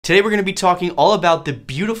Today we're going to be talking all about the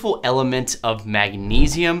beautiful element of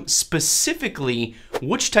magnesium, specifically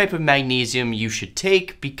which type of magnesium you should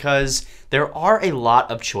take because there are a lot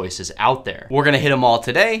of choices out there. We're going to hit them all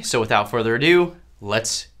today, so without further ado,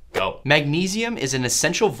 let's go. Magnesium is an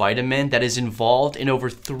essential vitamin that is involved in over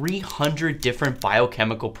 300 different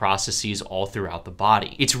biochemical processes all throughout the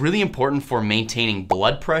body. It's really important for maintaining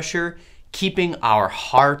blood pressure, keeping our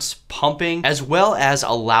hearts pumping, as well as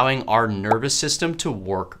allowing our nervous system to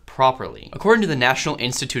work properly. According to the National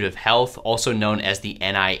Institute of Health, also known as the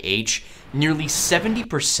NIH, nearly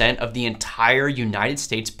 70% of the entire United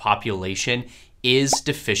States population is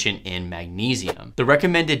deficient in magnesium. The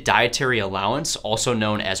recommended dietary allowance, also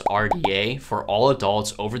known as RDA, for all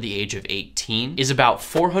adults over the age of 18 is about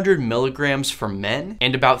 400 milligrams for men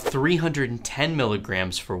and about 310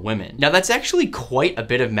 milligrams for women. Now that's actually quite a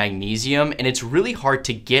bit of magnesium, and it's really hard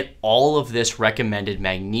to get all of this recommended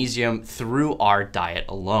magnesium through our diet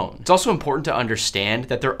alone. It's also important to understand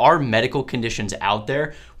that there are medical conditions out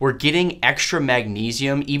there where getting extra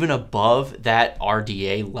magnesium, even above that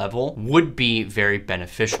RDA level, would be very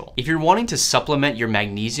beneficial. If you're wanting to supplement your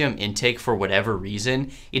magnesium intake for whatever reason,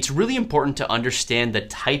 it's really important to understand the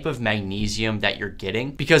type of magnesium that you're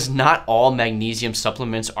getting, because not all magnesium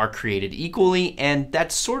supplements are created equally, and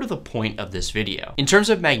that's sort of the point of this video. In terms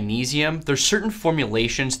of magnesium, there's certain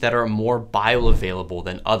formulations that are more bioavailable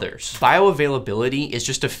than others. Bioavailability is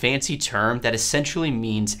just a fancy term that essentially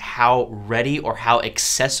means how ready or how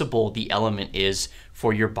accessible the element is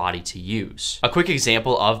for your body to use. A quick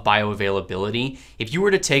example of bioavailability: if you were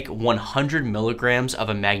to take 100 milligrams of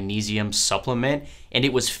a magnesium supplement and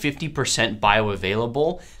it was 50%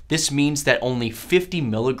 bioavailable, this means that only 50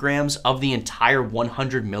 milligrams of the entire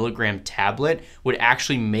 100 milligram tablet would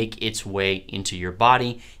actually make its way into your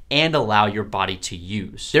body and allow your body to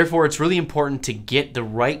use. Therefore, it's really important to get the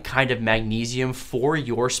right kind of magnesium for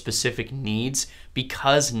your specific needs,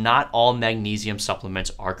 because not all magnesium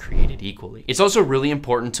supplements are created equally. It's also really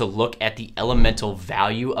important to look at the elemental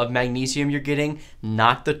value of magnesium you're getting,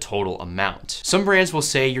 not the total amount. Some brands will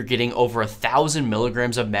say you're getting over 1,000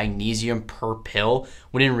 milligrams of magnesium per pill,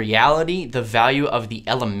 when in reality, the value of the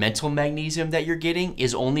elemental magnesium that you're getting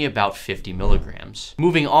is only about 50 milligrams.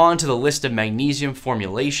 Moving on to the list of magnesium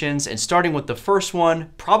formulations, and starting with the first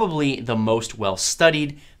one, probably the most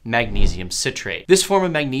well-studied, Magnesium Citrate. This form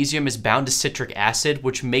of magnesium is bound to citric acid,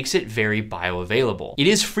 which makes it very bioavailable. It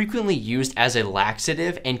is frequently used as a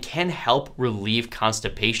laxative and can help relieve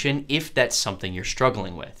constipation if that's something you're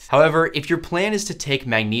struggling with. However, if your plan is to take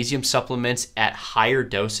magnesium supplements at higher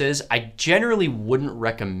doses, I generally wouldn't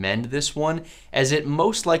recommend this one, as it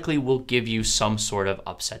most likely will give you some sort of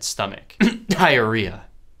upset stomach. Diarrhea.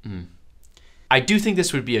 I do think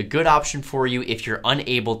this would be a good option for you if you're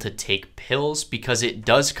unable to take pills, because it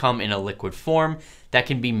does come in a liquid form that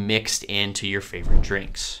can be mixed into your favorite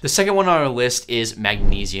drinks. The second one on our list is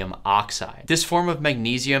Magnesium Oxide. This form of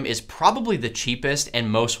magnesium is probably the cheapest and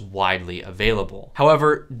most widely available.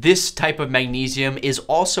 However, this type of magnesium is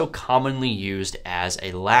also commonly used as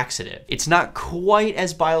a laxative. It's not quite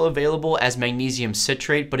as bioavailable as Magnesium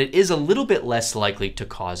Citrate, but it is a little bit less likely to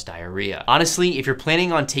cause diarrhea. Honestly, if you're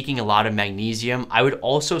planning on taking a lot of magnesium, I would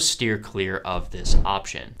also steer clear of this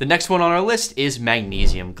option. The next one on our list is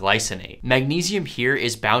Magnesium Glycinate. Magnesium here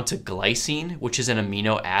is bound to glycine, which is an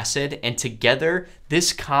amino acid, and together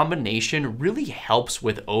this combination really helps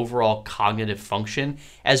with overall cognitive function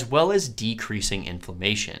as well as decreasing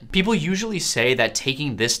inflammation. People usually say that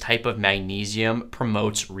taking this type of magnesium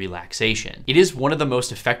promotes relaxation. It is one of the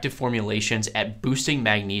most effective formulations at boosting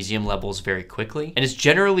magnesium levels very quickly, and is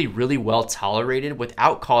generally really well tolerated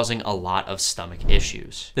without causing a lot of stomach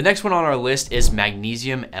issues. The next one on our list is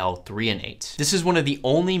Magnesium L Threonate. This is one of the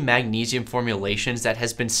only magnesium formulations that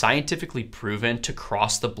has been scientifically proven to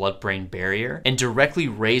cross the blood-brain barrier and directly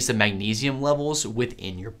raise the magnesium levels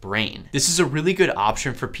within your brain. This is a really good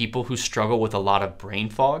option for people who struggle with a lot of brain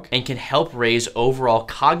fog and can help raise overall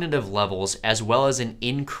cognitive levels as well as an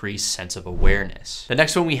increased sense of awareness. The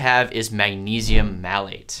next one we have is Magnesium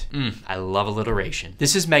Malate. I love alliteration.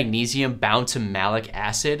 This is magnesium bound to malic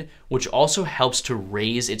acid, which also helps to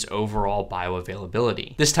raise its overall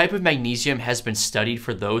bioavailability. This type of magnesium has been studied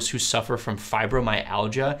for those who suffer from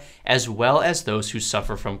fibromyalgia, as well as those who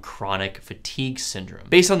suffer from chronic fatigue syndrome.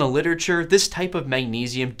 Based on the literature, this type of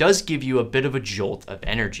magnesium does give you a bit of a jolt of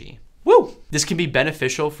energy. Woo! This can be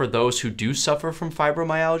beneficial for those who do suffer from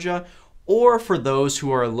fibromyalgia, or for those who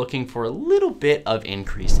are looking for a little bit of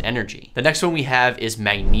increased energy. The next one we have is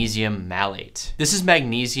Magnesium Malate. This is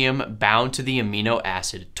magnesium bound to the amino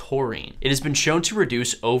acid taurine. It has been shown to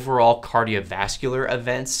reduce overall cardiovascular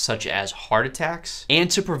events such as heart attacks and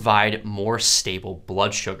to provide more stable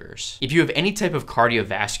blood sugars. If you have any type of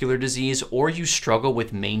cardiovascular disease or you struggle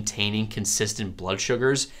with maintaining consistent blood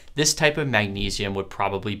sugars, this type of magnesium would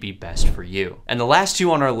probably be best for you. And the last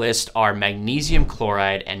two on our list are magnesium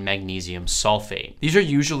chloride and magnesium sulfate. These are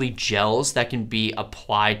usually gels that can be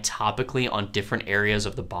applied topically on different areas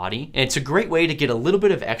of the body, and it's a great way to get a little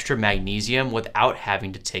bit of extra magnesium without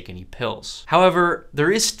having to take any pills. However,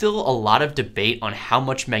 there is still a lot of debate on how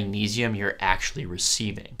much magnesium you're actually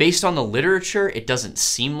receiving. Based on the literature, it doesn't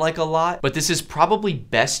seem like a lot, but this is probably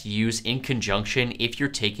best used in conjunction if you're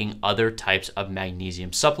taking other types of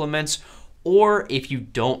magnesium supplements, or if you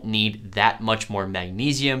don't need that much more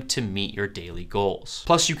magnesium to meet your daily goals.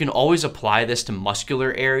 Plus, you can always apply this to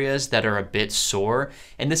muscular areas that are a bit sore,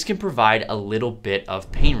 and this can provide a little bit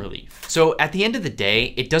of pain relief. So at the end of the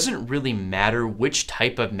day, it doesn't really matter which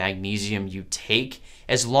type of magnesium you take,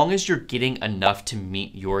 as long as you're getting enough to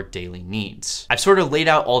meet your daily needs. I've sort of laid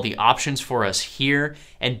out all the options for us here,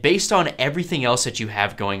 and based on everything else that you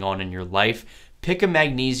have going on in your life, pick a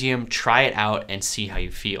magnesium, try it out, and see how you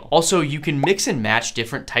feel. Also, you can mix and match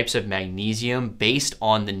different types of magnesium based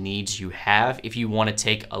on the needs you have. If you want to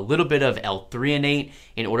take a little bit of L Threonate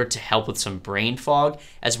in order to help with some brain fog,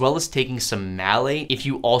 as well as taking some malate if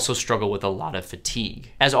you also struggle with a lot of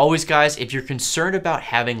fatigue. As always, guys, if you're concerned about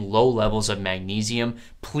having low levels of magnesium,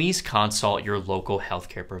 please consult your local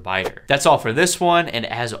healthcare provider. That's all for this one, and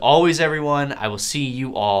as always, everyone, I will see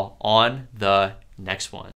you all on the next one.